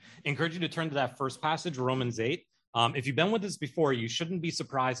encourage you to turn to that first passage, Romans 8. If you've been with us before, you shouldn't be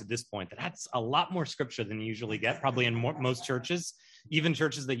surprised at this point that that's a lot more scripture than you usually get, probably in most churches, even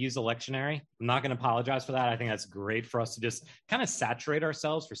churches that use a lectionary. I'm not going to apologize for that. I think that's great for us to just kind of saturate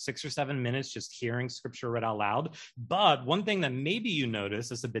ourselves for 6 or 7 minutes just hearing scripture read out loud. But one thing that maybe you notice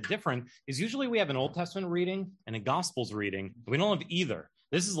is a bit different is usually we have an Old Testament reading and a Gospels reading. We don't have either.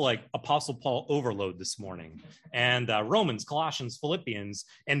 This is like Apostle Paul overload this morning, and Romans, Colossians, Philippians.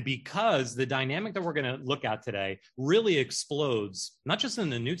 And because the dynamic that we're going to look at today really explodes, not just in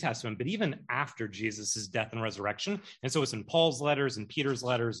the New Testament, but even after Jesus' death and resurrection. And so it's in Paul's letters and Peter's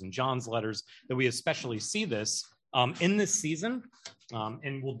letters and John's letters that we especially see this in this season.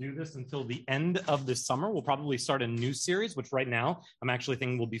 And we'll do this until the end of the summer. We'll probably start a new series, which right now I'm actually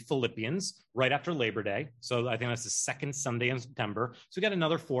thinking will be Philippians right after Labor Day. So I think that's the second Sunday in September. So we got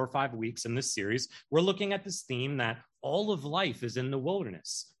another 4 or 5 weeks in this series. We're looking at this theme that all of life is in the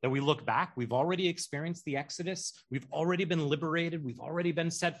wilderness, that we look back, we've already experienced the Exodus, we've already been liberated, we've already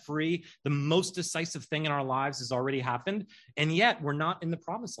been set free. The most decisive thing in our lives has already happened, and yet we're not in the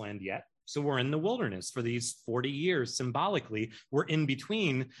promised land yet. So we're in the wilderness for these 40 years. Symbolically, we're in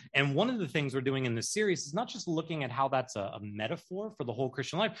between. And one of the things we're doing in this series is not just looking at how that's a metaphor for the whole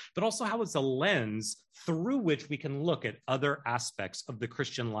Christian life, but also how it's a lens through which we can look at other aspects of the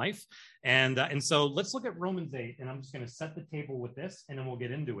Christian life. And so let's look at Romans 8, and I'm just going to set the table with this, and then we'll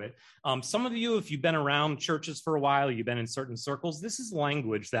get into it. Some of you, if you've been around churches for a while, you've been in certain circles, this is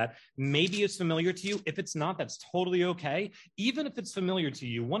language that maybe is familiar to you. If it's not, that's totally okay. Even if it's familiar to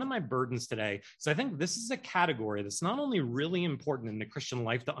you, one of my burdens today, so I think this is a category that's not only really important in the Christian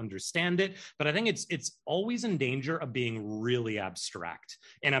life to understand it, but I think it's always in danger of being really abstract.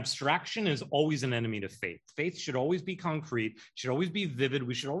 And abstraction is always an enemy to faith. Faith should always be concrete, should always be vivid.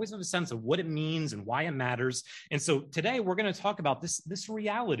 We should always have a sense of what it means and why it matters. And so today we're going to talk about this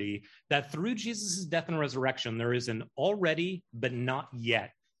reality that through Jesus' death and resurrection, there is an already but not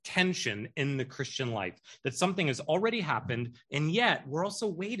yet tension in the Christian life, that something has already happened, and yet we're also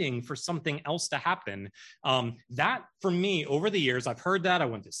waiting for something else to happen. That, for me, over the years, I've heard that. I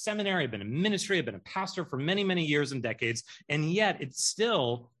went to seminary, I've been in ministry, I've been a pastor for many, many years and decades, and yet it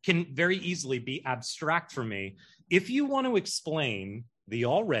still can very easily be abstract for me. If you want to explain the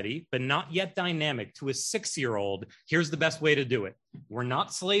already but not yet dynamic to a 6-year-old, here's the best way to do it. We're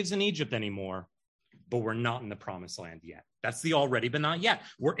not slaves in Egypt anymore, but we're not in the promised land yet. That's the already but not yet.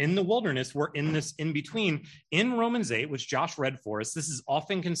 We're in the wilderness. We're in this in between. In Romans 8, which Josh read for us, this is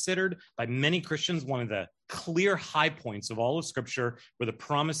often considered by many Christians one of the clear high points of all of Scripture, where the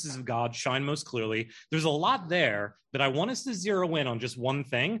promises of God shine most clearly. There's a lot there, but I want us to zero in on just one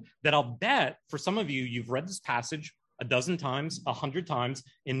thing that I'll bet for some of you, you've read this passage a dozen times, 100 times,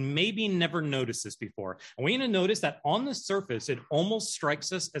 and maybe never noticed this before. I want you to notice that on the surface, it almost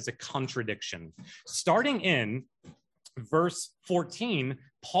strikes us as a contradiction. Starting in verse 14,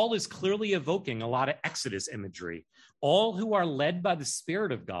 Paul is clearly evoking a lot of Exodus imagery. All who are led by the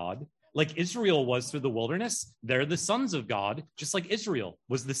Spirit of God, like Israel was through the wilderness, they're the sons of God, just like Israel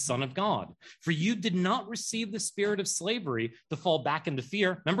was the son of God. For you did not receive the spirit of slavery to fall back into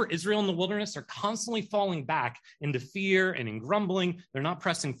fear. Remember, Israel in the wilderness are constantly falling back into fear and in grumbling. They're not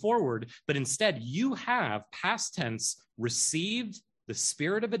pressing forward, but instead you have, past tense, received the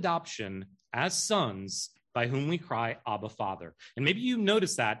spirit of adoption as sons, by whom we cry, Abba, Father. And maybe you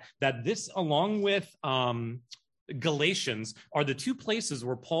notice that this, along with Galatians, are the two places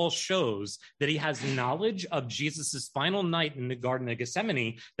where Paul shows that he has knowledge of Jesus' final night in the Garden of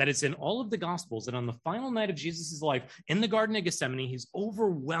Gethsemane, that it's in all of the Gospels, that on the final night of Jesus' life in the Garden of Gethsemane, he's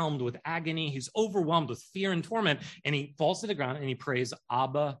overwhelmed with agony, he's overwhelmed with fear and torment, and he falls to the ground and he prays,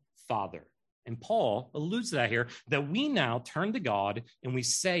 Abba, Father. And Paul alludes to that here, that we now turn to God and we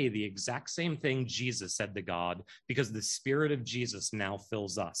say the exact same thing Jesus said to God, because the Spirit of Jesus now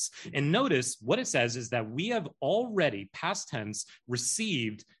fills us. And notice what it says is that we have already, past tense,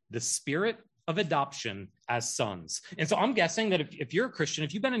 received the Spirit of adoption as sons. And so I'm guessing that if you're a Christian,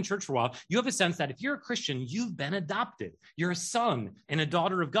 if you've been in church for a while, you have a sense that if you're a Christian, you've been adopted. You're a son and a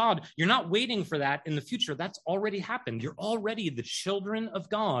daughter of God. You're not waiting for that in the future. That's already happened. You're already the children of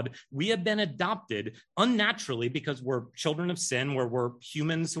God. We have been adopted unnaturally because we're children of sin, where we're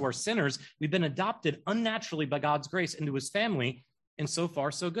humans who are sinners. We've been adopted unnaturally by God's grace into his family. And so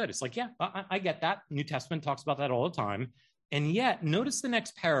far, so good. It's like, yeah, I get that. New Testament talks about that all the time. And yet, notice the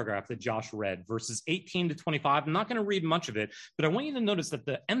next paragraph that Josh read, verses 18 to 25. I'm not going to read much of it, but I want you to notice that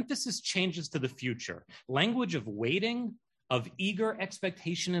the emphasis changes to the future. Language of waiting, of eager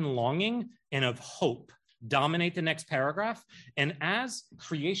expectation and longing, and of hope. dominate the next paragraph. And as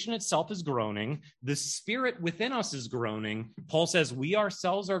creation itself is groaning, the spirit within us is groaning. Paul says we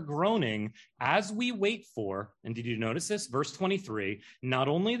ourselves are groaning as we wait for, and did you notice this? Verse 23, not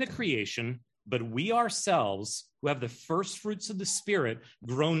only the creation, but we ourselves who have the first fruits of the Spirit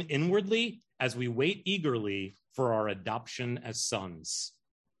groan inwardly as we wait eagerly for our adoption as sons.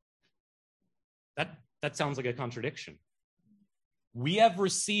 That sounds like a contradiction. We have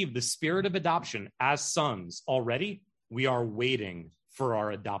received the spirit of adoption as sons already. We are waiting for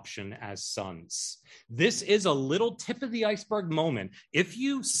our adoption as sons. This is a little tip of the iceberg moment. If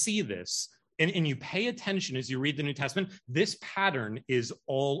you see this, and you pay attention as you read the New Testament, this pattern is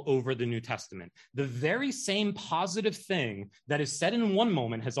all over the New Testament. The very same positive thing that is said in one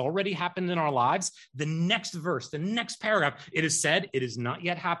moment has already happened in our lives. The next verse, the next paragraph, it is said, it has not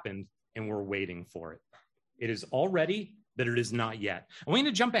yet happened, and we're waiting for it. It is already, but it is not yet. I'm going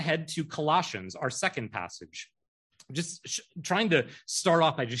to jump ahead to Colossians, our second passage. Just trying to start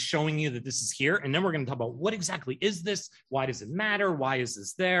off by just showing you that this is here, and then we're going to talk about what exactly is this? Why does it matter? Why is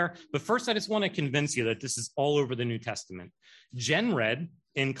this there? But first, I just want to convince you that this is all over the New Testament. Jen read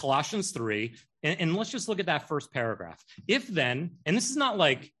in Colossians 3, and let's just look at that first paragraph. If then, and this is not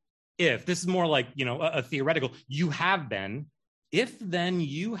like if, this is more like, a theoretical, you have been. If then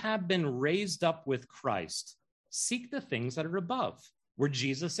you have been raised up with Christ, seek the things that are above, where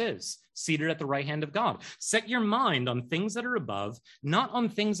Jesus is, seated at the right hand of God. Set your mind on things that are above, not on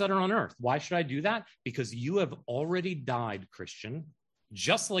things that are on earth. Why should I do that? Because you have already died, Christian,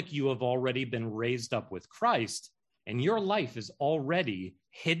 just like you have already been raised up with Christ, and your life is already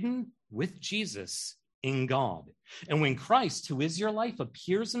hidden with Jesus in God. And when Christ, who is your life,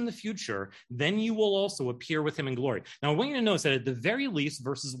 appears in the future, then you will also appear with him in glory. Now, I want you to notice that at the very least,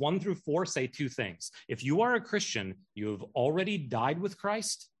 verses 1 through 4 say two things. If you are a Christian, you have already died with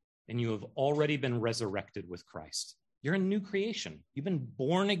Christ, and you have already been resurrected with Christ. You're a new creation. You've been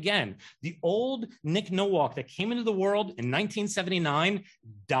born again. The old Nick Nowak that came into the world in 1979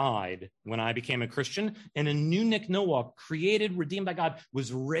 died when I became a Christian, and a new Nick Nowak, created, redeemed by God,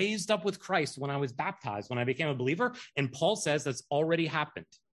 was raised up with Christ when I was baptized, when I became a believer, and Paul says that's already happened.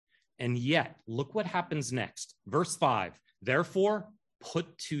 And yet, look what happens next. Verse 5, therefore,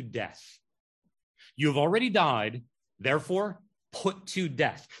 put to death. You have already died, therefore, put to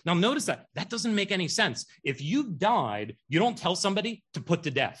death. Now, notice that doesn't make any sense. If you've died, you don't tell somebody to put to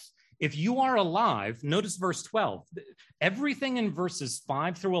death. If you are alive, notice verse 12. Everything in verses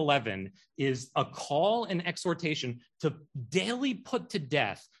 5 through 11 is a call and exhortation to daily put to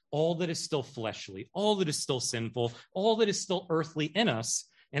death all that is still fleshly, all that is still sinful, all that is still earthly in us.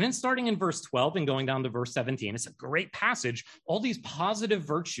 And then starting in verse 12 and going down to verse 17, it's a great passage. All these positive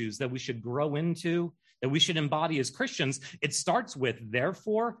virtues that we should grow into, that we should embody as Christians, it starts with,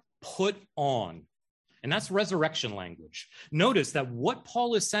 therefore, put on. And that's resurrection language. Notice that what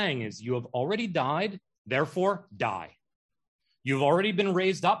Paul is saying is, you have already died, therefore, die. You've already been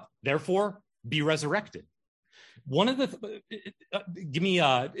raised up, therefore, be resurrected. One of the give me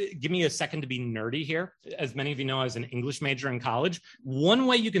a second to be nerdy here. As many of you know, I was an English major in college. One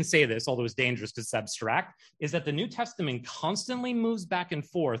way you can say this, although it's dangerous because it's abstract, is that the New Testament constantly moves back and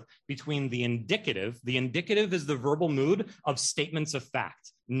forth between the indicative. The indicative is the verbal mood of statements of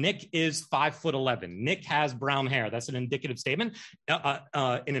fact. Nick is 5'11". Nick has brown hair. That's an indicative statement.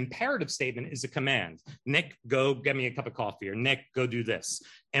 An imperative statement is a command. Nick, go get me a cup of coffee, or Nick, go do this.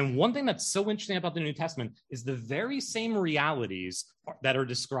 And one thing that's so interesting about the New Testament is the very same realities that are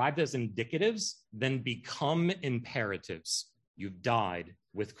described as indicatives then become imperatives. You've died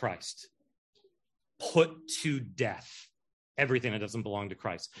with Christ. Put to death everything that doesn't belong to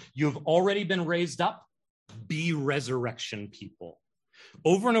Christ. You've already been raised up. Be resurrection people.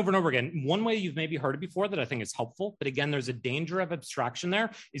 Over and over and over again. One way you've maybe heard it before that I think is helpful, but again, there's a danger of abstraction there,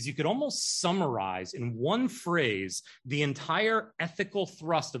 is you could almost summarize in one phrase the entire ethical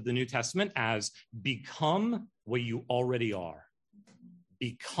thrust of the New Testament as become what you already are.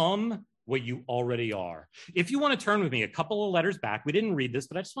 Become what you already are. If you want to turn with me a couple of letters back, we didn't read this,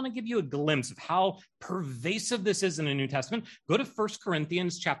 but I just want to give you a glimpse of how pervasive this is in the New Testament. Go to 1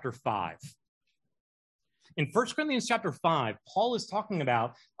 Corinthians chapter 5. In 1 Corinthians chapter 5, Paul is talking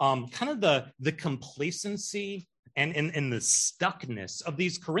about kind of the complacency and the stuckness of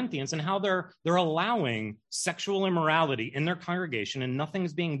these Corinthians and how they're allowing sexual immorality in their congregation and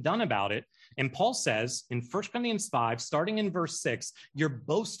nothing's being done about it. And Paul says in 1 Corinthians 5, starting in verse 6, your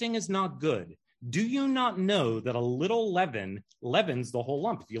boasting is not good. Do you not know that a little leaven leavens the whole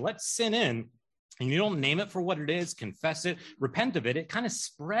lump? If you let sin in, and you don't name it for what it is, confess it, repent of it, it kind of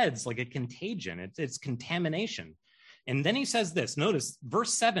spreads like a contagion. It's contamination. And then he says this, notice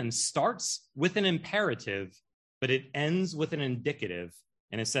verse 7 starts with an imperative, but it ends with an indicative.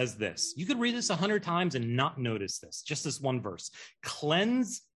 And it says this, you could read this 100 times and not notice this, just this one verse.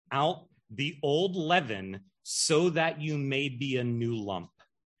 Cleanse out the old leaven so that you may be a new lump,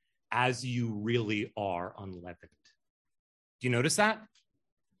 as you really are unleavened. Do you notice that?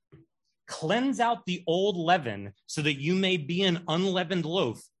 Cleanse out the old leaven so that you may be an unleavened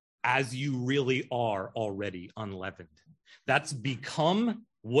loaf, as you really are already unleavened. That's become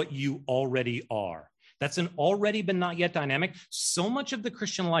what you already are. That's an already but not yet dynamic. So much of the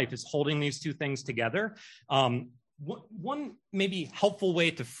Christian life is holding these two things together. One maybe helpful way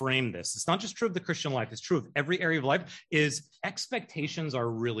to frame this, it's not just true of the Christian life, it's true of every area of life, is expectations are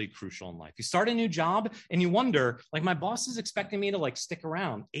really crucial in life. You start a new job and you wonder, like, my boss is expecting me to like stick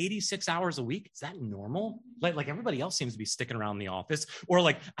around 86 hours a week. Is that normal? Like everybody else seems to be sticking around the office. Or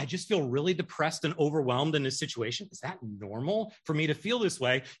like, I just feel really depressed and overwhelmed in this situation. Is that normal for me to feel this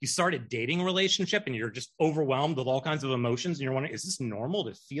way? You start a dating relationship and you're just overwhelmed with all kinds of emotions and you're wondering, is this normal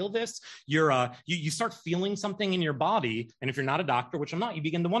to feel this? You start feeling something in your body, and if you're not a doctor, which I'm not, you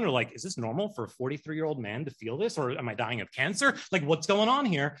begin to wonder, like, is this normal for a 43-year-old man to feel this, or am I dying of cancer? Like, what's going on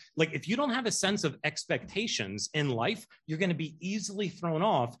here? Like, if you don't have a sense of expectations in life, you're going to be easily thrown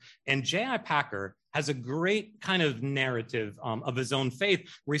off. And J.I. Packer has a great kind of narrative of his own faith,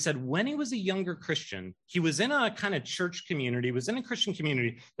 where he said when he was a younger Christian, he was in a kind of church community, was in a Christian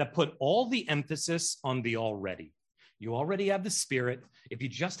community that put all the emphasis on the already. You already have the Spirit. If you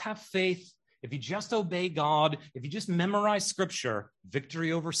just have faith, if you just obey God, if you just memorize scripture,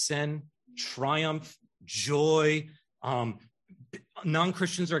 victory over sin, triumph, joy,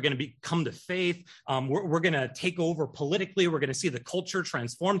 non-Christians are going to come to faith. We're going to take over politically. We're going to see the culture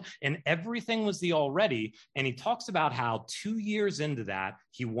transformed, and everything was the already. And he talks about how 2 years into that,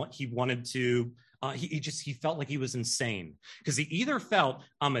 he wanted to, he felt like he was insane, because he either felt,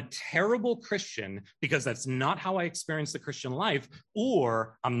 I'm a terrible Christian because that's not how I experienced the Christian life,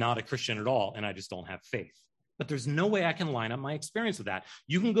 or I'm not a Christian at all and I just don't have faith. But there's no way I can line up my experience with that.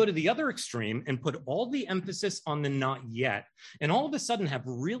 You can go to the other extreme and put all the emphasis on the not yet, and all of a sudden have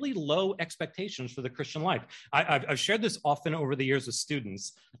really low expectations for the Christian life. I've shared this often over the years with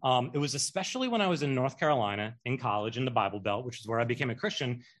students. It was especially when I was in North Carolina in college in the Bible Belt, which is where I became a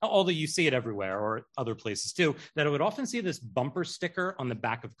Christian, although you see it everywhere or other places too, that I would often see this bumper sticker on the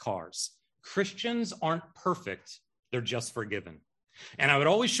back of cars. Christians aren't perfect, they're just forgiven. And I would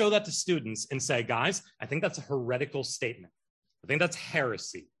always show that to students and say, guys, I think that's a heretical statement. I think that's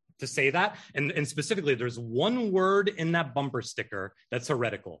heresy to say that. And specifically, there's one word in that bumper sticker that's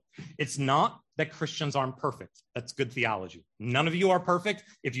heretical. It's not that Christians aren't perfect. That's good theology. None of you are perfect.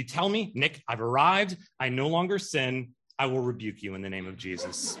 If you tell me, Nick, I've arrived, I no longer sin, I will rebuke you in the name of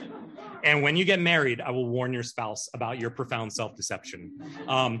Jesus. And when you get married, I will warn your spouse about your profound self-deception.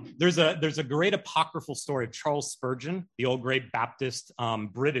 There's a great apocryphal story of Charles Spurgeon, the old great Baptist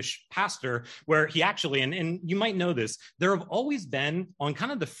British pastor, where he actually, and you might know this, there have always been on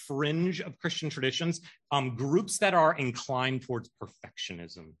kind of the fringe of Christian traditions, groups that are inclined towards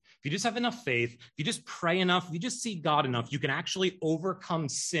perfectionism. If you just have enough faith, if you just pray enough, if you just see God enough, you can actually overcome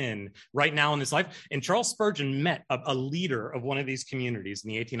sin right now in this life. And Charles Spurgeon met a leader of one of these communities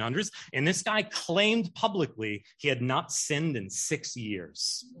in the 1800s, and this guy claimed publicly he had not sinned in 6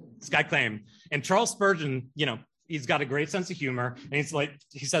 years. This guy claimed. And Charles Spurgeon, he's got a great sense of humor. And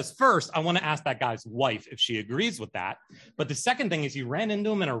he says, first, I want to ask that guy's wife if she agrees with that. But the second thing is he ran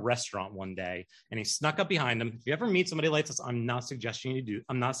into him in a restaurant one day and he snuck up behind him. If you ever meet somebody like this, I'm not suggesting you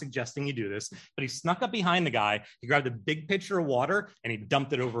do this, but he snuck up behind the guy. He grabbed a big pitcher of water and he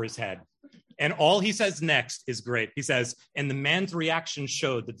dumped it over his head. And all he says next is great. He says, and the man's reaction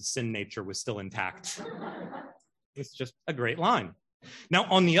showed that the sin nature was still intact. It's just a great line. Now,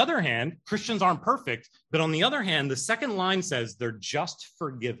 on the other hand, Christians aren't perfect, but on the other hand, the second line says they're just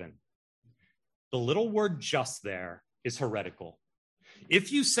forgiven. The little word just there is heretical.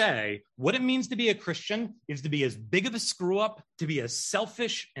 If you say what it means to be a Christian is to be as big of a screw up, to be as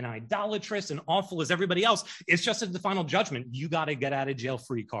selfish and idolatrous and awful as everybody else, it's just at the final judgment, you got to get out of jail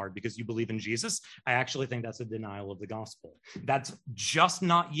free card because you believe in Jesus. I actually think that's a denial of the gospel. That's just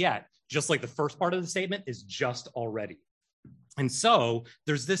not yet, just like the first part of the statement is just already. And so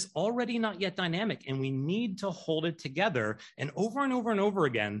there's this already not yet dynamic, and we need to hold it together. And over and over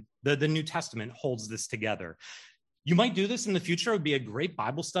again, the New Testament holds this together. You might do this in the future. It would be a great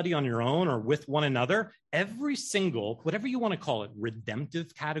Bible study on your own or with one another. Every single, whatever you want to call it,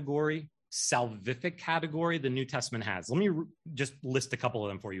 redemptive category, salvific category the New Testament has. Let me just list a couple of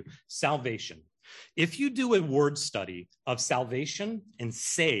them for you. Salvation. If you do a word study of salvation and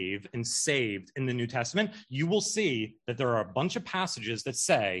save and saved in the New Testament, you will see that there are a bunch of passages that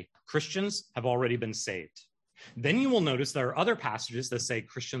say Christians have already been saved. Then you will notice there are other passages that say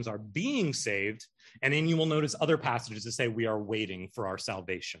Christians are being saved, and then you will notice other passages that say we are waiting for our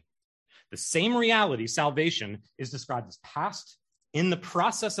salvation. The same reality, salvation, is described as past, in the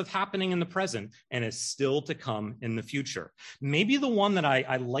process of happening in the present, and is still to come in the future. Maybe the one that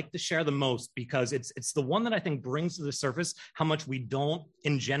I like to share the most, because it's the one that I think brings to the surface how much we don't,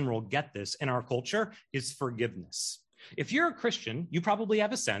 in general, get this in our culture, is forgiveness. If you're a Christian, you probably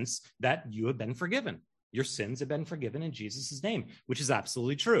have a sense that you have been forgiven. Your sins have been forgiven in Jesus' name, which is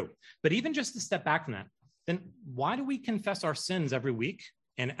absolutely true. But even just to step back from that, then why do we confess our sins every week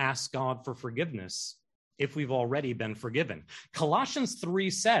and ask God for forgiveness if we've already been forgiven? Colossians 3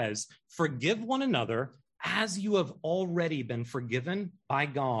 says, forgive one another as you have already been forgiven by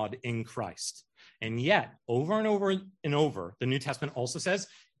God in Christ. And yet, over and over and over, the New Testament also says,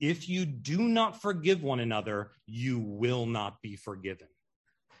 if you do not forgive one another, you will not be forgiven.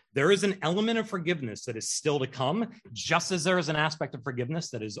 There is an element of forgiveness that is still to come, just as there is an aspect of forgiveness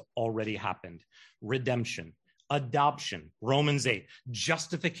that has already happened. Redemption, adoption, Romans 8,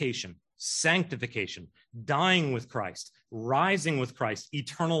 justification, sanctification, dying with Christ, rising with Christ,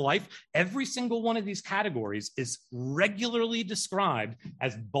 eternal life. Every single one of these categories is regularly described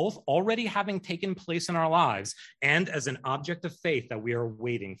as both already having taken place in our lives and as an object of faith that we are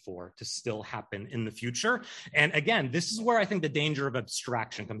waiting for to still happen in the future. And again, this is where I think the danger of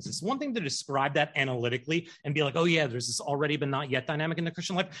abstraction comes. It's one thing to describe that analytically and be like, oh yeah, there's this already but not yet dynamic in the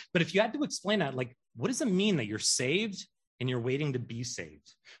Christian life. But if you had to explain that, like, what does it mean that you're saved and you're waiting to be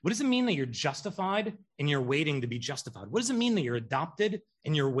saved? What does it mean that you're justified and you're waiting to be justified? What does it mean that you're adopted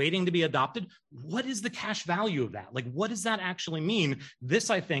and you're waiting to be adopted? What is the cash value of that? Like, what does that actually mean? This,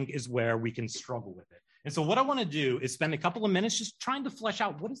 I think, is where we can struggle with it. And so what I want to do is spend a couple of minutes just trying to flesh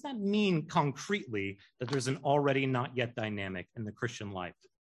out, what does that mean concretely that there's an already not yet dynamic in the Christian life?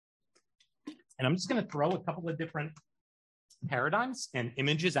 And I'm just going to throw a couple of different paradigms and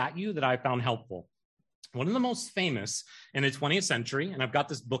images at you that I found helpful. One of the most famous in the 20th century, and I've got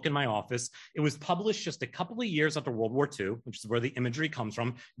this book in my office, it was published just a couple of years after World War II, which is where the imagery comes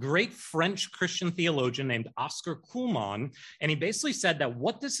from, great French Christian theologian named Oscar Cullmann, and he basically said that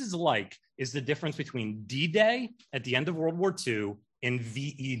what this is like is the difference between D-Day at the end of World War II and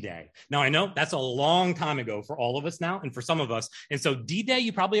VE Day. Now, I know that's a long time ago for all of us now and for some of us. And so D-Day,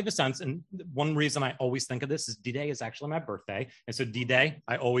 you probably have a sense. And one reason I always think of this is D-Day is actually my birthday. And so D-Day,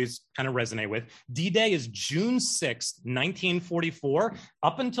 I always kind of resonate with. D-Day is June 6th, 1944.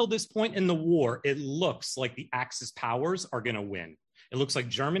 Up until this point in the war, it looks like the Axis powers are going to win. It looks like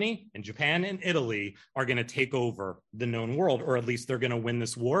Germany and Japan and Italy are going to take over the known world, or at least they're going to win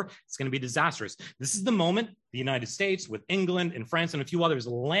this war. It's going to be disastrous. This is the moment the United States, with England and France and a few others,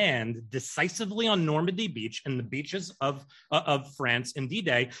 land decisively on Normandy Beach and the beaches of France in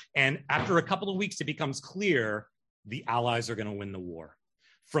D-Day. And after a couple of weeks, it becomes clear the Allies are going to win the war.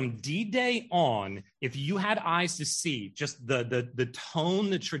 From D-Day on, if you had eyes to see just the tone,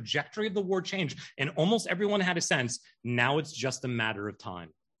 the trajectory of the war change, and almost everyone had a sense, now it's just a matter of time.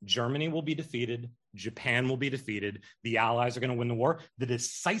 Germany will be defeated. Japan will be defeated. The Allies are going to win the war. The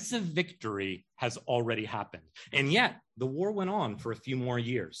decisive victory has already happened. And yet, the war went on for a few more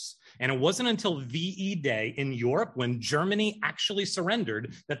years. And it wasn't until VE Day in Europe, when Germany actually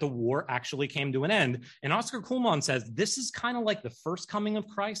surrendered, that the war actually came to an end. And Oscar Cullmann says this is kind of like the first coming of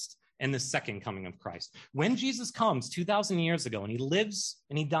Christ and the second coming of Christ. When Jesus comes 2,000 years ago and he lives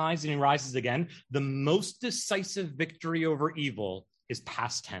and he dies and he rises again, the most decisive victory over evil is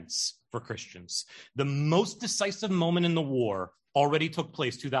past tense for Christians. The most decisive moment in the war already took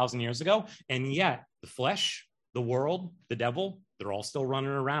place 2,000 years ago, and yet the flesh, the world, the devil, they're all still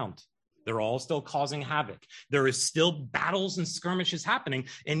running around. They're all still causing havoc. There is still battles and skirmishes happening,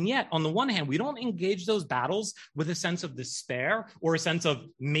 and yet, on the one hand, we don't engage those battles with a sense of despair or a sense of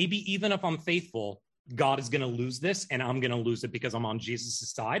maybe even if I'm faithful, God is going to lose this and I'm going to lose it because I'm on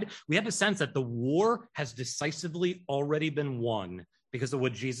Jesus' side. We have a sense that the war has decisively already been won because of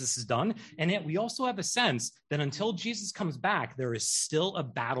what Jesus has done. And yet we also have a sense that until Jesus comes back, there is still a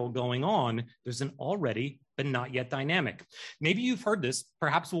battle going on. There's an already but not yet dynamic. Maybe you've heard this.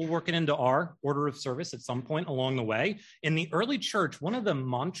 Perhaps we'll work it into our order of service at some point along the way. In the early church, one of the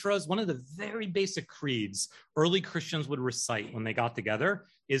mantras, one of the very basic creeds early Christians would recite when they got together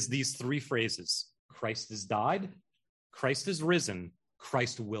is these three phrases: Christ has died, Christ is risen,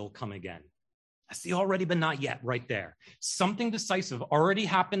 Christ will come again. That's the already but not yet right there. Something decisive already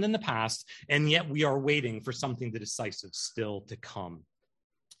happened in the past, and yet we are waiting for something decisive still to come.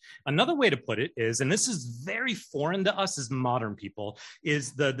 Another way to put it is, and this is very foreign to us as modern people,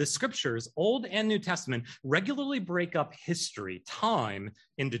 is the scriptures, Old and New Testament, regularly break up history, time,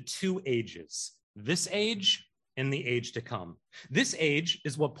 into two ages, this age and the age to come. This age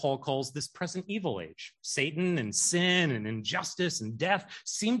is what Paul calls this present evil age. Satan and sin and injustice and death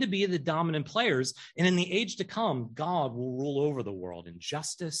seem to be the dominant players. And in the age to come, God will rule over the world in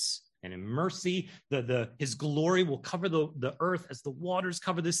justice and in mercy. His glory will cover the earth as the waters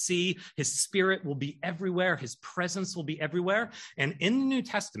cover the sea. His spirit will be everywhere. His presence will be everywhere. And in the New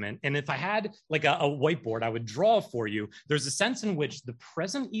Testament, and if I had like a whiteboard, I would draw for you, there's a sense in which the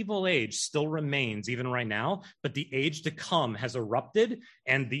present evil age still remains even right now, but the age to come has erupted,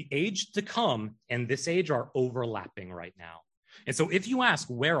 and the age to come and this age are overlapping right now. And so if you ask,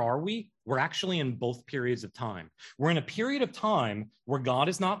 where are we? We're actually in both periods of time. We're in a period of time where God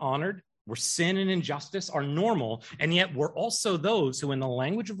is not honored, where sin and injustice are normal, and yet we're also those who, in the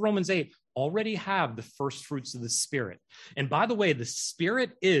language of Romans 8, already have the first fruits of the Spirit. And by the way, the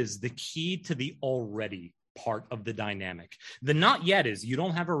Spirit is the key to the already part of the dynamic. The not yet is you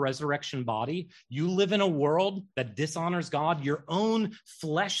don't have a resurrection body. You live in a world that dishonors God. Your own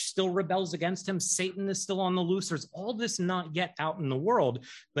flesh still rebels against him. Satan is still on the loose. There's all this not yet out in the world.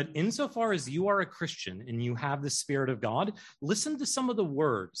 But insofar as you are a Christian and you have the Spirit of God, listen to some of the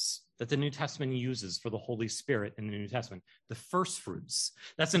words that the New Testament uses for the Holy Spirit in the New Testament. The first fruits.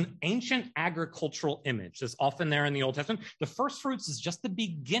 That's an ancient agricultural image that's often there in the Old Testament. The first fruits is just the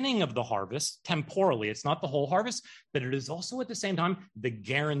beginning of the harvest temporally. It's not the whole harvest, but it is also at the same time the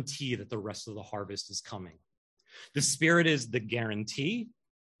guarantee that the rest of the harvest is coming. The Spirit is the guarantee,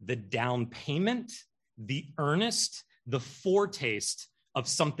 the down payment, the earnest, the foretaste of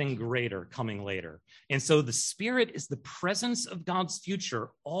something greater coming later. And so the Spirit is the presence of God's future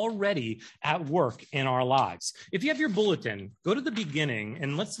already at work in our lives. If you have your bulletin, go to the beginning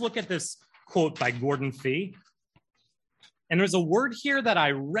and let's look at this quote by Gordon Fee. And there's a word here that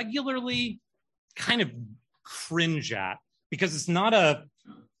I regularly kind of cringe at because it's not a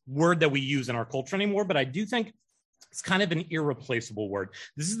word that we use in our culture anymore, but I do think it's kind of an irreplaceable word.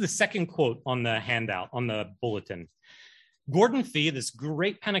 This is the second quote on the handout, on the bulletin. Gordon Fee, this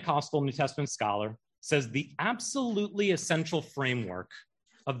great Pentecostal New Testament scholar, says the absolutely essential framework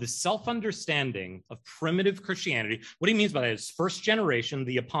of the self-understanding of primitive Christianity, what he means by that is first generation,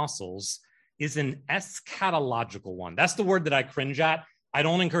 the apostles, is an eschatological one. That's the word that I cringe at. I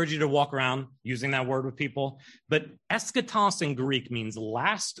don't encourage you to walk around using that word with people, but eschatos in Greek means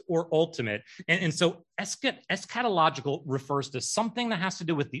last or ultimate. And so eschatological refers to something that has to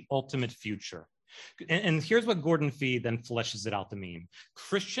do with the ultimate future. And here's what Gordon Fee then fleshes it out to mean.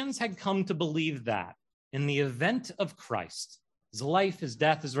 Christians had come to believe that in the event of Christ, his life, his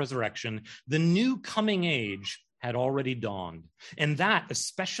death, his resurrection, the new coming age had already dawned. And that,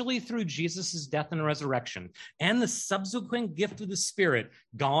 especially through Jesus' death and resurrection and the subsequent gift of the Spirit,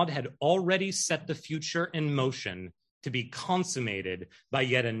 God had already set the future in motion to be consummated by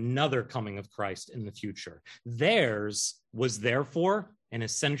yet another coming of Christ in the future. Theirs was therefore an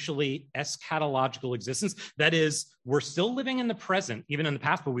essentially eschatological existence. That is, we're still living in the present, even in the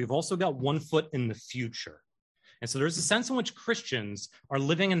past, but we've also got one foot in the future. And so there's a sense in which Christians are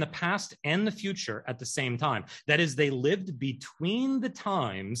living in the past and the future at the same time. That is, they lived between the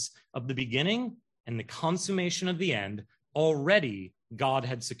times of the beginning and the consummation of the end. Already, God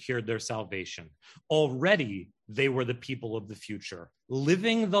had secured their salvation. Already, they were the people of the future,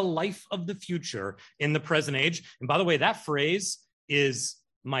 living the life of the future in the present age. And by the way, that phrase is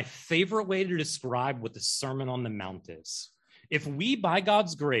my favorite way to describe what the Sermon on the Mount is. If we, by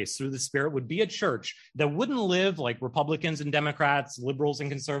God's grace, through the Spirit, would be a church that wouldn't live like Republicans and Democrats, liberals and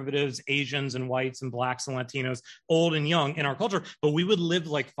conservatives, Asians and whites and blacks and Latinos, old and young in our culture, but we would live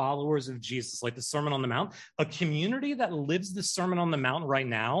like followers of Jesus, like the Sermon on the Mount. A community that lives the Sermon on the Mount right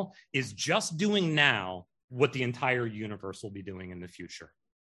now is just doing now what the entire universe will be doing in the future.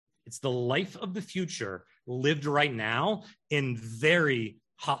 It's the life of the future lived right now in very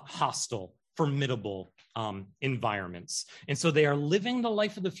hostile, formidable environments. And so they are living the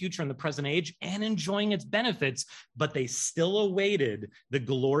life of the future in the present age and enjoying its benefits, but they still awaited the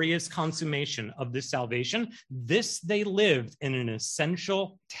glorious consummation of this salvation. This they lived in an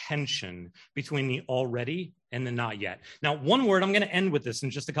essential tension between the already and the not yet. Now, one word, I'm going to end with this in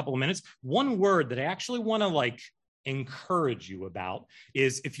just a couple of minutes. One word that I actually want to encourage you about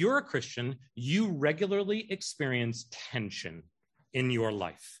is if you're a Christian, you regularly experience tension in your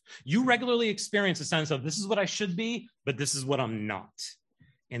life. You regularly experience a sense of this is what I should be, but this is what I'm not.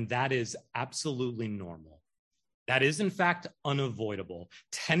 And that is absolutely normal. That is, in fact, unavoidable.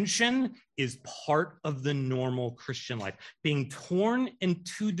 Tension is part of the normal Christian life, being torn in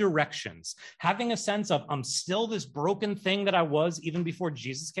two directions, having a sense of I'm still this broken thing that I was even before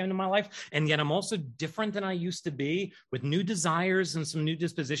Jesus came into my life, and yet I'm also different than I used to be with new desires and some new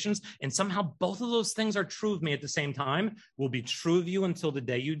dispositions, and somehow both of those things are true of me at the same time, will be true of you until the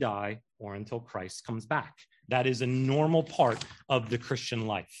day you die or until Christ comes back. That is a normal part of the Christian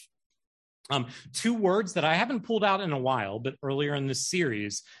life. Two words that I haven't pulled out in a while, but earlier in this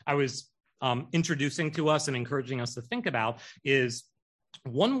series, I was introducing to us and encouraging us to think about is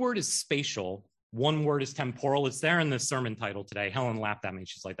one word is spatial, one word is temporal. It's there in the sermon title today. Helen laughed at me.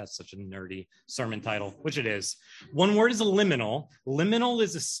 She's like, that's such a nerdy sermon title, which it is. One word is a liminal. Liminal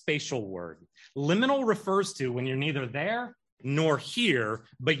is a spatial word. Liminal refers to when you're neither there nor here,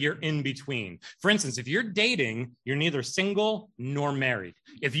 but you're in between. For instance, if you're dating, you're neither single nor married.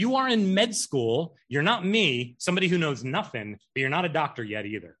 If you are in med school, you're not me, somebody who knows nothing, but you're not a doctor yet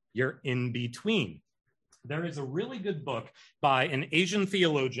either. You're in between. There is a really good book by an Asian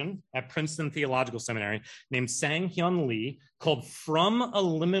theologian at Princeton Theological Seminary named Sang-Hyun Lee called From a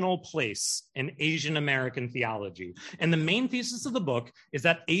Liminal Place in Asian American Theology. And the main thesis of the book is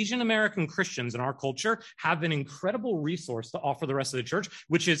that Asian American Christians in our culture have an incredible resource to offer the rest of the church,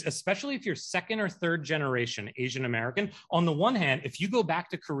 which is, especially if you're second or third generation Asian American, on the one hand, if you go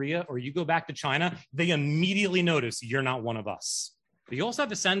back to Korea or you go back to China, they immediately notice you're not one of us. But you also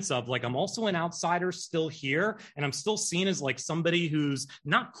have a sense of like, I'm also an outsider still here, and I'm still seen as like somebody who's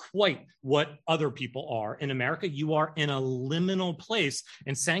not quite what other people are. In America, you are in a liminal place.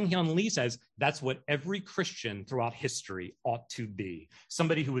 And Sang-Hyun Lee says that's what every Christian throughout history ought to be.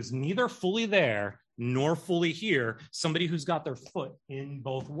 Somebody who is neither fully there nor fully here, somebody who's got their foot in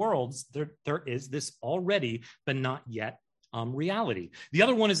both worlds. There is this already, but not yet reality. The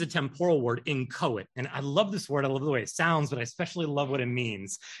other one is a temporal word, inchoate. And I love this word. I love the way it sounds, but I especially love what it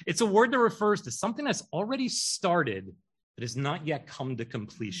means. It's a word that refers to something that's already started, but has not yet come to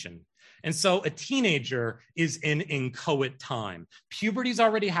completion. And so a teenager is in inchoate time. Puberty's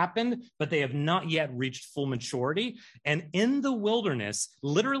already happened, but they have not yet reached full maturity. And in the wilderness,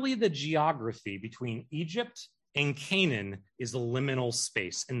 literally the geography between Egypt and Canaan is a liminal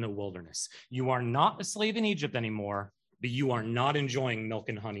space in the wilderness. You are not a slave in Egypt anymore, but you are not enjoying milk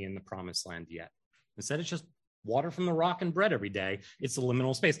and honey in the promised land yet. Instead, it's just water from the rock and bread every day. It's a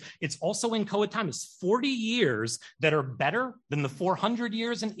liminal space. It's also inchoate time. It's 40 years that are better than the 400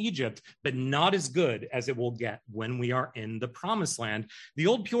 years in Egypt, but not as good as it will get when we are in the promised land. The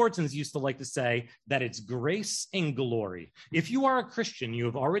old Puritans used to like to say that it's grace and glory. If you are a Christian, you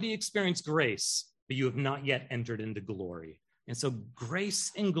have already experienced grace, but you have not yet entered into glory. And so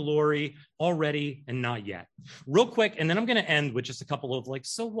grace and glory already and not yet. Real quick, and then I'm going to end with just a couple of like,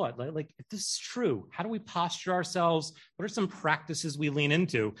 so what? Like, if this is true, how do we posture ourselves? What are some practices we lean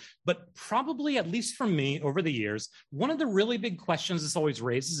into? But probably, at least for me over the years, one of the really big questions this always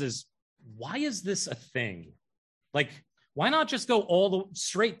raises is, why is this a thing? Like, why not just go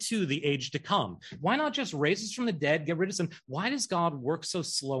straight to the age to come? Why not just raise us from the dead, get rid of sin? Why does God work so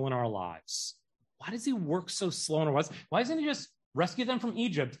slow in our lives? Why does he work so slow in our lives? Why doesn't he just rescue them from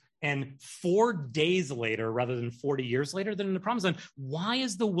Egypt and 4 days later, rather than 40 years later, than in the promised land? Why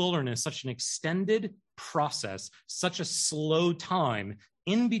is the wilderness such an extended process, such a slow time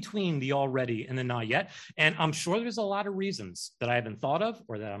in between the already and the not yet? And I'm sure there's a lot of reasons that I haven't thought of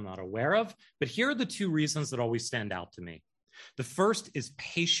or that I'm not aware of, but here are the two reasons that always stand out to me. The first is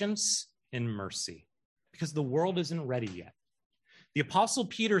patience and mercy, because the world isn't ready yet. The Apostle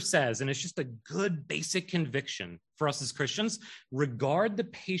Peter says, and it's just a good basic conviction for us as Christians, regard the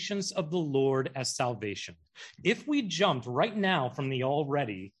patience of the Lord as salvation. If we jumped right now from the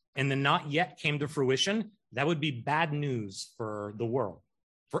already and the not yet came to fruition, that would be bad news for the world,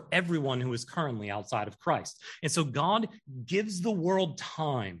 for everyone who is currently outside of Christ. And so God gives the world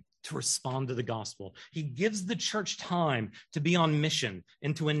time to respond to the gospel. He gives the church time to be on mission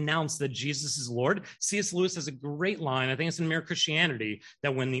and to announce that Jesus is Lord. C.S. Lewis has a great line, I think it's in Mere Christianity,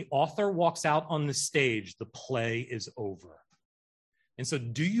 that when the author walks out on the stage, the play is over. And so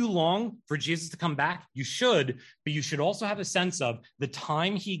do you long for Jesus to come back? You should, but you should also have a sense of the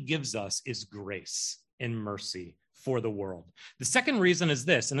time he gives us is grace and mercy for the world. The second reason is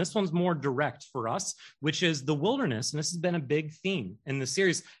this, and this one's more direct for us, which is the wilderness, and this has been a big theme in the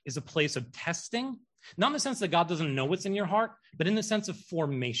series, is a place of testing, not in the sense that God doesn't know what's in your heart, but in the sense of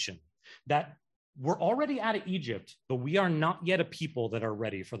formation, that we're already out of Egypt, but we are not yet a people that are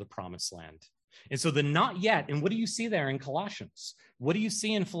ready for the promised land. And so the not yet, and what do you see there in Colossians? What do you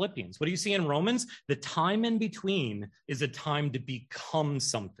see in Philippians? What do you see in Romans? The time in between is a time to become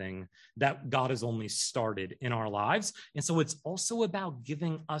something that God has only started in our lives. And so it's also about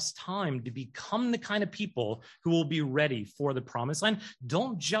giving us time to become the kind of people who will be ready for the promised land.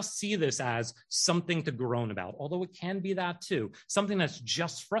 Don't just see this as something to groan about, although it can be that too. Something that's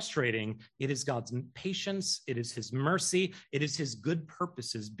just frustrating. It is God's patience. It is his mercy. It is his good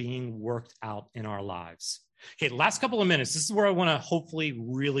purposes being worked out in our lives. Okay, last couple of minutes. This is where I want to hopefully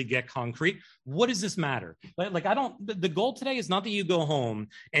really get concrete. What does this matter? The goal today is not that you go home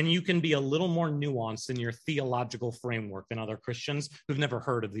and you can be a little more nuanced in your theological framework than other Christians who've never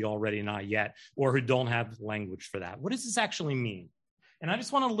heard of the already not yet, or who don't have language for that. What does this actually mean? And I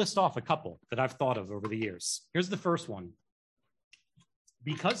just want to list off a couple that I've thought of over the years. Here's the first one.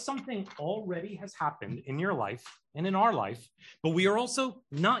 Because something already has happened in your life and in our life, but we are also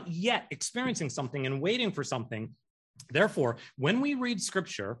not yet experiencing something and waiting for something. Therefore, when we read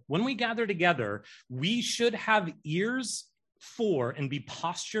scripture, when we gather together, we should have ears for and be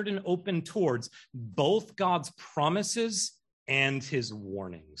postured and open towards both God's promises and his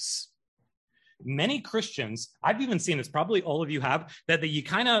warnings. Many Christians, I've even seen this, probably all of you have, that you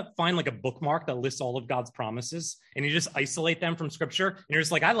kind of find like a bookmark that lists all of God's promises, and you just isolate them from scripture, and you're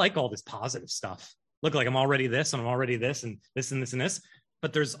just like, I like all this positive stuff. Look, like I'm already this, and I'm already this, and this, and this, and this.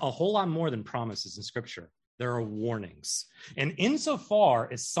 But there's a whole lot more than promises in scripture. There are warnings. And insofar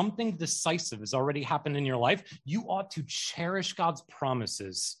as something decisive has already happened in your life, you ought to cherish God's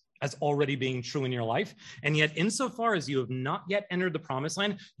promises as already being true in your life. And yet, insofar as you have not yet entered the promised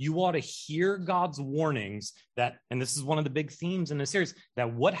land, you ought to hear God's warnings that, and this is one of the big themes in this series,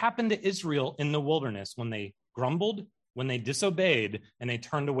 that what happened to Israel in the wilderness when they grumbled, when they disobeyed, and they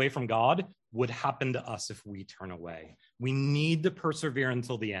turned away from God, would happen to us if we turn away. We need to persevere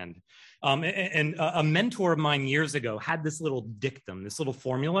until the end. And a mentor of mine years ago had this little dictum, this little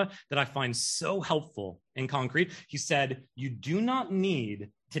formula that I find so helpful and concrete. He said, you do not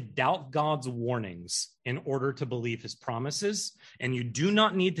need to doubt God's warnings in order to believe his promises, and you do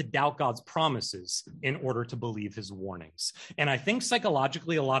not need to doubt God's promises in order to believe his warnings. And I think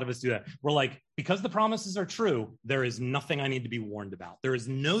psychologically, a lot of us do that. We're like, because the promises are true, there is nothing I need to be warned about. There is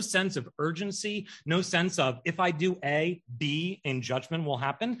no sense of urgency, no sense of if I do A, B, and judgment will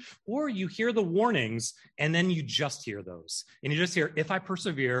happen. Or you hear the warnings, and then you just hear those. And you just hear, if I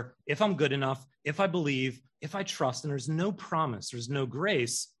persevere, if I'm good enough, if I believe, if I trust, and there's no promise, there's no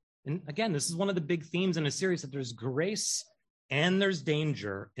grace. And again, this is one of the big themes in a series, that there's grace and there's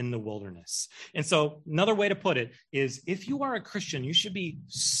danger in the wilderness. And so another way to put it is, if you are a Christian, you should be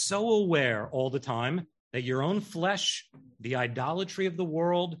so aware all the time that your own flesh, the idolatry of the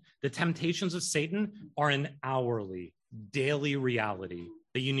world, the temptations of Satan are an hourly, daily reality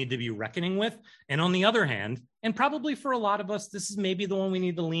that you need to be reckoning with. And on the other hand, and probably for a lot of us, this is maybe the one we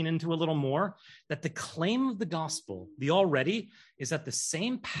need to lean into a little more, that the claim of the gospel, the already, is that the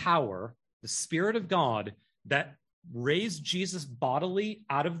same power, the Spirit of God that raised Jesus bodily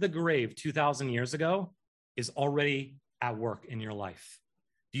out of the grave 2,000 years ago is already at work in your life.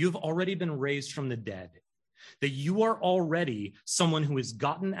 You've already been raised from the dead. That you are already someone who has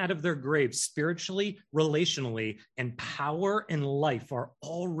gotten out of their grave spiritually, relationally, and power and life are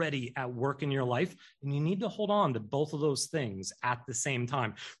already at work in your life. And you need to hold on to both of those things at the same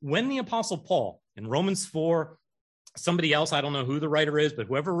time. When the Apostle Paul in Romans 4, somebody else, I don't know who the writer is, but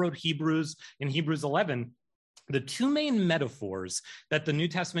whoever wrote Hebrews in Hebrews 11, the two main metaphors that the New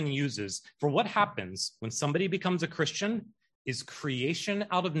Testament uses for what happens when somebody becomes a Christian is creation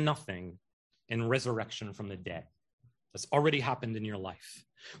out of nothing and resurrection from the dead. That's already happened in your life.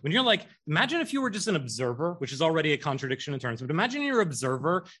 When you're like, imagine if you were just an observer, which is already a contradiction in terms, but imagine you're an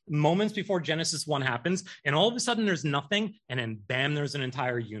observer moments before Genesis 1 happens, and all of a sudden there's nothing, and then bam, there's an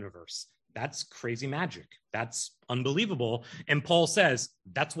entire universe. That's crazy magic. That's unbelievable. And Paul says,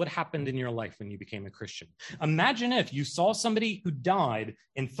 that's what happened in your life when you became a Christian. Imagine if you saw somebody who died,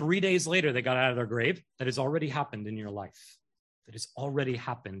 and 3 days later they got out of their grave. That has already happened in your life. That has already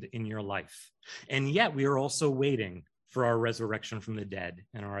happened in your life. And yet we are also waiting for our resurrection from the dead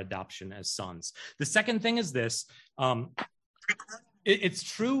and our adoption as sons. The second thing is this. It's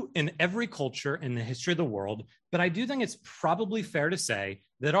true in every culture in the history of the world, but I do think it's probably fair to say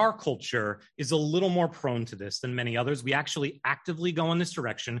that our culture is a little more prone to this than many others. We actually actively go in this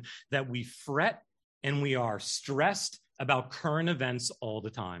direction, that we fret and we are stressed about current events all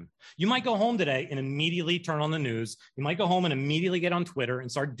the time. You might go home today and immediately turn on the news. You might go home and immediately get on Twitter and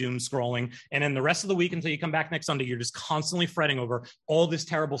start doom scrolling. And then the rest of the week until you come back next Sunday, you're just constantly fretting over all this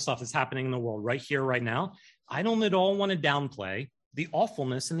terrible stuff that's happening in the world right here, right now. I don't at all want to downplay the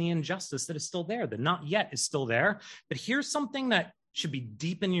awfulness and the injustice that is still there. The not yet is still there. But here's something that should be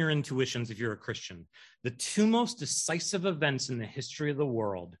deep in your intuitions if you're a Christian. The two most decisive events in the history of the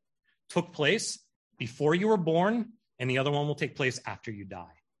world took place before you were born, and the other one will take place after you die.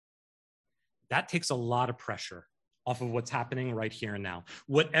 That takes a lot of pressure off of what's happening right here and now.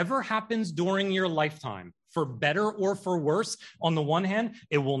 Whatever happens during your lifetime, for better or for worse, on the one hand,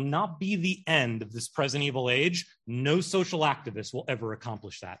 it will not be the end of this present evil age. No social activist will ever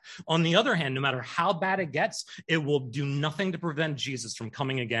accomplish that. On the other hand, no matter how bad it gets, it will do nothing to prevent Jesus from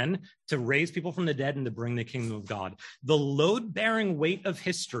coming again to raise people from the dead and to bring the kingdom of God. The load-bearing weight of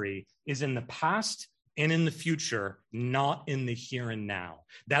history is in the past and in the future, not in the here and now.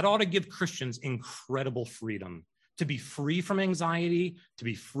 That ought to give Christians incredible freedom, to be free from anxiety, to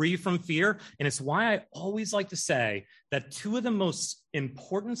be free from fear. And it's why I always like to say that two of the most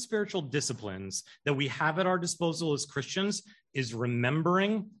important spiritual disciplines that we have at our disposal as Christians is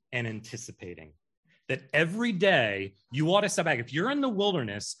remembering and anticipating. That every day you ought to step back. If you're in the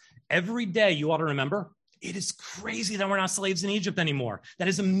wilderness, every day you ought to remember, it is crazy that we're not slaves in Egypt anymore. That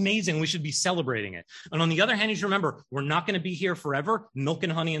is amazing. We should be celebrating it. And on the other hand, you should remember, we're not going to be here forever. Milk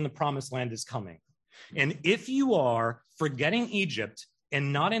and honey in the promised land is coming. And if you are forgetting Egypt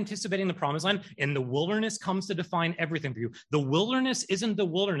and not anticipating the promised land, and the wilderness comes to define everything for you, the wilderness isn't the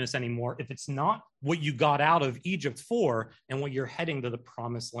wilderness anymore if it's not what you got out of Egypt for and what you're heading to the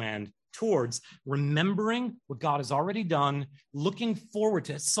promised land towards. Remembering what God has already done, looking forward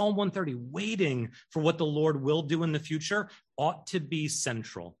to Psalm 130, waiting for what the Lord will do in the future, ought to be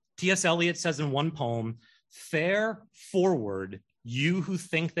central. T.S. Eliot says in one poem, "Fare forward, you who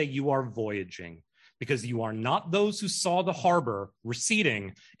think that you are voyaging, because you are not those who saw the harbor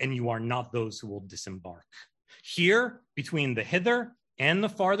receding, and you are not those who will disembark." Here, between the hither and the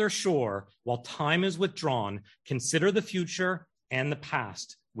farther shore, while time is withdrawn, consider the future and the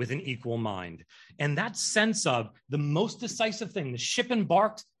past with an equal mind. And that sense of the most decisive thing, the ship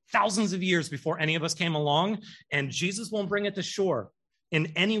embarked thousands of years before any of us came along, and Jesus won't bring it to shore in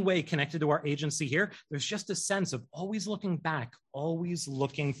any way connected to our agency here. There's just a sense of always looking back, always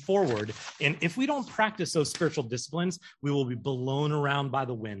looking forward. And if we don't practice those spiritual disciplines, we will be blown around by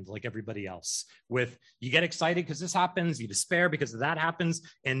the wind like everybody else. With you get excited because this happens, you despair because that happens,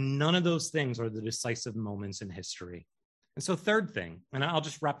 and none of those things are the decisive moments in history. And so third thing, and I'll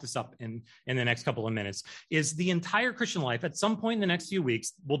just wrap this up in the next couple of minutes, is the entire Christian life. At some point in the next few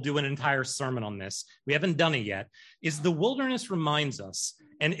weeks, we'll do an entire sermon on this. We haven't done it yet. Is the wilderness reminds us,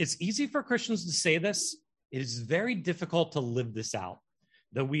 and it's easy for Christians to say this, it is very difficult to live this out,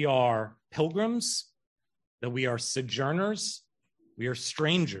 that we are pilgrims, that we are sojourners, we are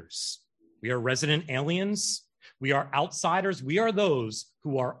strangers, we are resident aliens, we are outsiders, we are those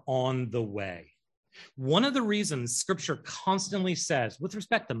who are on the way. One of the reasons Scripture constantly says, with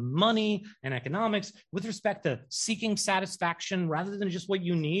respect to money and economics, with respect to seeking satisfaction rather than just what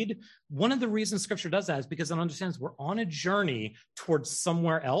you need, one of the reasons Scripture does that is because it understands we're on a journey towards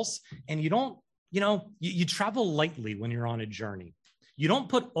somewhere else, and you travel lightly when you're on a journey. You don't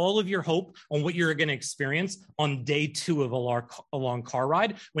put all of your hope on what you're going to experience on day 2 of a long car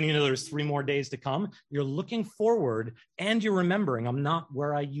ride when you know there's 3 more days to come. You're looking forward, and you're remembering, I'm not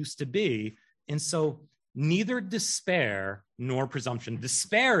where I used to be. And so neither despair nor presumption.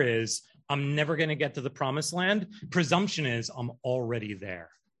 Despair is, I'm never going to get to the promised land. Presumption is, I'm already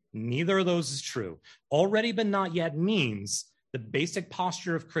there. Neither of those is true. Already but not yet means the basic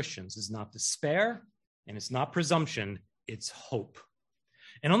posture of Christians is not despair and it's not presumption, it's hope.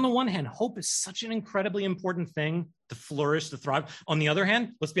 And on the one hand, hope is such an incredibly important thing to flourish, to thrive. On the other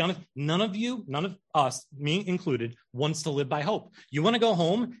hand, let's be honest, none of us, me included, wants to live by hope. You want to go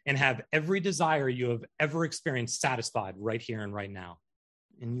home and have every desire you have ever experienced satisfied right here and right now.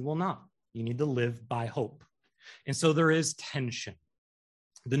 And you will not. You need to live by hope. And so there is tension.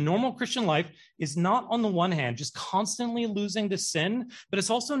 The normal Christian life is not, on the one hand, just constantly losing to sin, but it's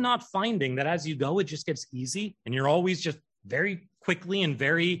also not finding that as you go, it just gets easy and you're always just very quickly and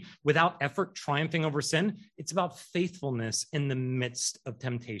very without effort triumphing over sin. It's about faithfulness in the midst of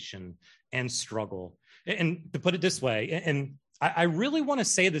temptation and struggle. And to put it this way, and I really want to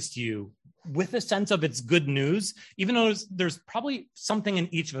say this to you with a sense of it's good news, even though there's probably something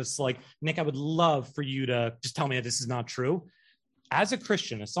in each of us like, Nick, I would love for you to just tell me that this is not true. As a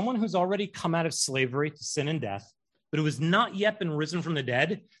Christian, as someone who's already come out of slavery to sin and death, but who has not yet been risen from the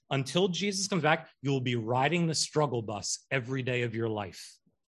dead, until Jesus comes back, you will be riding the struggle bus every day of your life,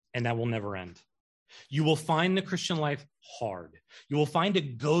 and that will never end. You will find the Christian life hard. You will find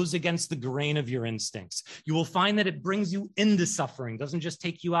it goes against the grain of your instincts. You will find that it brings you into suffering, doesn't just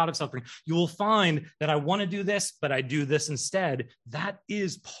take you out of suffering. You will find that I want to do this, but I do this instead. That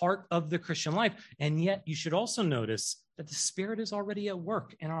is part of the Christian life. And yet you should also notice that the Spirit is already at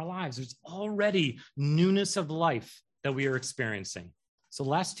work in our lives. There's already newness of life that we are experiencing. So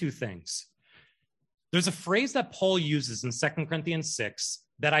last two things. There's a phrase that Paul uses in 2 Corinthians 6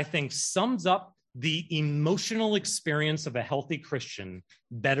 that I think sums up the emotional experience of a healthy Christian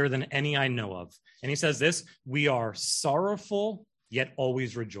better than any I know of. And he says this: we are sorrowful, yet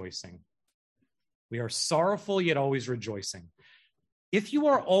always rejoicing. We are sorrowful, yet always rejoicing. If you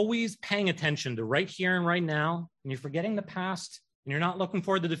are always paying attention to right here and right now, and you're forgetting the past, and you're not looking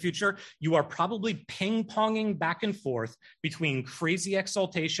forward to the future, you are probably ping-ponging back and forth between crazy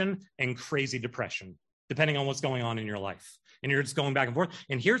exaltation and crazy depression, depending on what's going on in your life. And you're just going back and forth.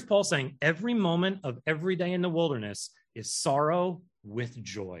 And here's Paul saying, every moment of every day in the wilderness is sorrow with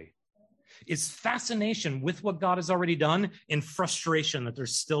joy. It's fascination with what God has already done and frustration that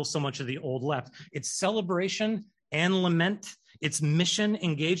there's still so much of the old left. It's celebration and lament. It's mission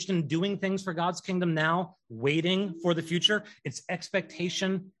engaged in doing things for God's kingdom now, waiting for the future. It's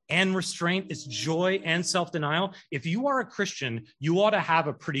expectation and restraint. It's joy and self-denial. If you are a Christian, you ought to have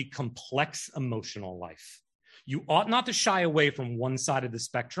a pretty complex emotional life. You ought not to shy away from one side of the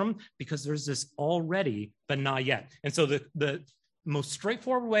spectrum because there's this already, but not yet. And so the most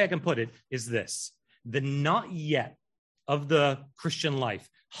straightforward way I can put it is this: the not yet of the Christian life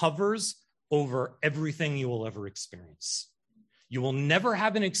hovers over everything you will ever experience. You will never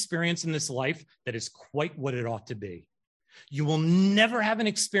have an experience in this life that is quite what it ought to be. You will never have an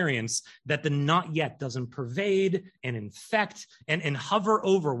experience that the not yet doesn't pervade and infect and hover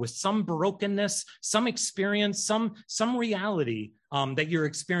over with some brokenness, some experience, some reality that you're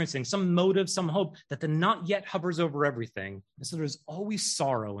experiencing, some motive, some hope, that the not yet hovers over everything. And so there's always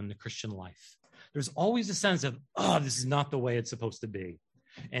sorrow in the Christian life. There's always a sense of, oh, this is not the way it's supposed to be.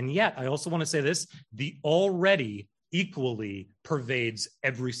 And yet, I also want to say this: the already equally pervades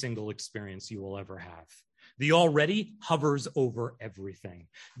every single experience you will ever have. The already hovers over everything.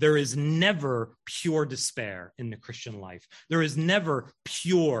 There is never pure despair in the Christian life. There is never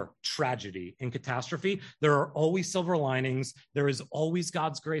pure tragedy and catastrophe. There are always silver linings. There is always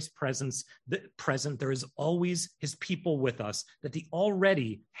God's grace present. There is always his people with us, that the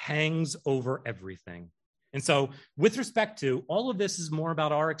already hangs over everything. And so with respect to all of this is more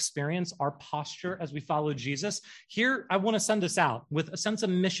about our experience, our posture as we follow Jesus. Here, I want to send us out with a sense of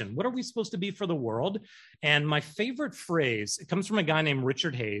mission. What are we supposed to be for the world? And my favorite phrase, it comes from a guy named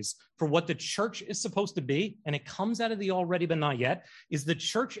Richard Hayes, for what the church is supposed to be, and it comes out of the already but not yet, is the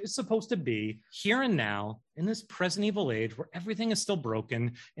church is supposed to be here and now in this present evil age where everything is still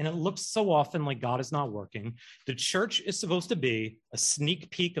broken and it looks so often like God is not working. The church is supposed to be a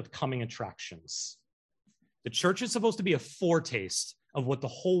sneak peek of coming attractions. The church is supposed to be a foretaste of what the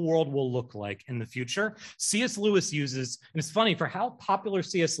whole world will look like in the future. C.S. Lewis uses, and it's funny, for how popular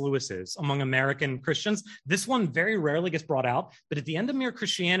C.S. Lewis is among American Christians, this one very rarely gets brought out, but at the end of Mere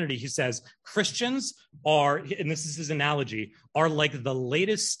Christianity, he says, Christians are, and this is his analogy, are like the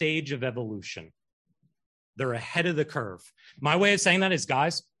latest stage of evolution. They're ahead of the curve. My way of saying that is,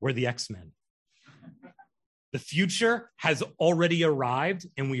 guys, we're the X-Men. The future has already arrived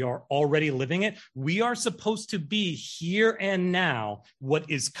and we are already living it. We are supposed to be here and now what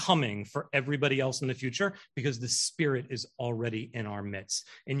is coming for everybody else in the future, because the Spirit is already in our midst.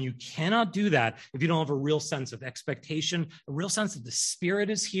 And you cannot do that if you don't have a real sense of expectation, a real sense that the Spirit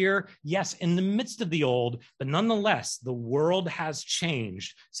is here, yes, in the midst of the old, but nonetheless, the world has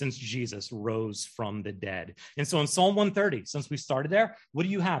changed since Jesus rose from the dead. And so in Psalm 130, since we started there, what do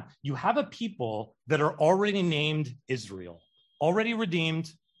you have? You have a people that are already named Israel, already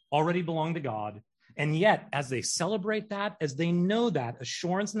redeemed, already belong to God. And yet, as they celebrate that, as they know that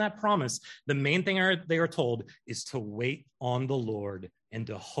assurance and that promise, the main thing they are told is to wait on the Lord and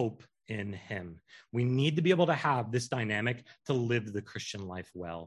to hope in him. We need to be able to have this dynamic to live the Christian life well.